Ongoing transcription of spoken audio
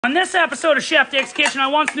On this episode of Chef Dick's Kitchen, I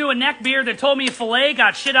once knew a neckbeard that told me filet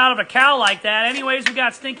got shit out of a cow like that. Anyways, we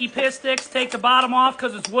got stinky piss sticks. Take the bottom off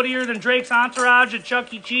because it's woodier than Drake's entourage at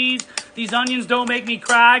Chuck E. Cheese. These onions don't make me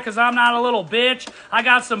cry because I'm not a little bitch. I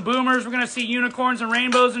got some boomers. We're going to see unicorns and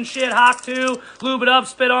rainbows and shit. Hawk 2. Lube it up.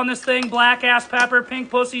 Spit on this thing. Black ass pepper. Pink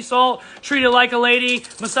pussy salt. Treat it like a lady.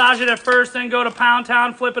 Massage it at first. Then go to Pound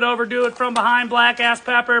Town. Flip it over. Do it from behind. Black ass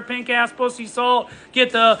pepper. Pink ass pussy salt.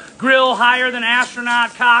 Get the grill higher than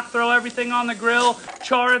astronaut cock. Throw everything on the grill.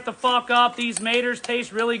 Char it the fuck up. These maters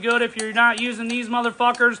taste really good if you're not using these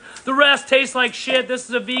motherfuckers. The rest tastes like shit. This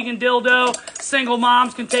is a vegan dildo. Single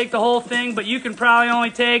moms can take the whole thing, but you can probably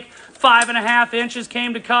only take 5.5 inches.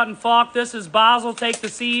 Came to cut and fuck. This is basil. Take the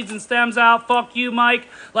seeds and stems out. Fuck you, Mike.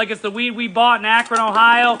 Like it's the weed we bought in Akron,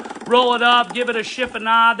 Ohio. Roll it up. Give it a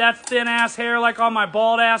chiffonade. That's thin ass hair like on my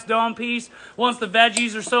bald ass dome piece. Once the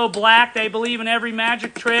veggies are so black, they believe in every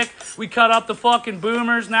magic trick. We cut up the fucking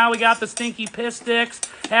boomers. Now we got the stinky piss sticks.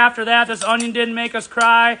 After that, this onion didn't make us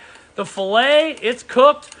cry. The filet, it's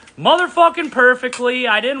cooked motherfucking perfectly.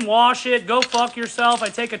 I didn't wash it. Go fuck yourself. I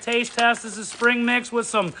take a taste test. This is spring mix with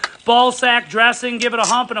some ball sack dressing. Give it a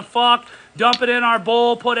hump and a fuck. Dump it in our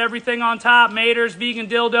bowl. Put everything on top. Maters, vegan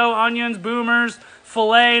dildo, onions, boomers,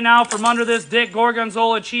 filet. Now from under this dick,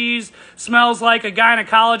 gorgonzola cheese. Smells like a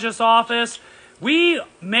gynecologist's office. We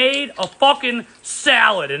made a fucking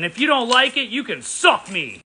salad. And if you don't like it, you can suck me.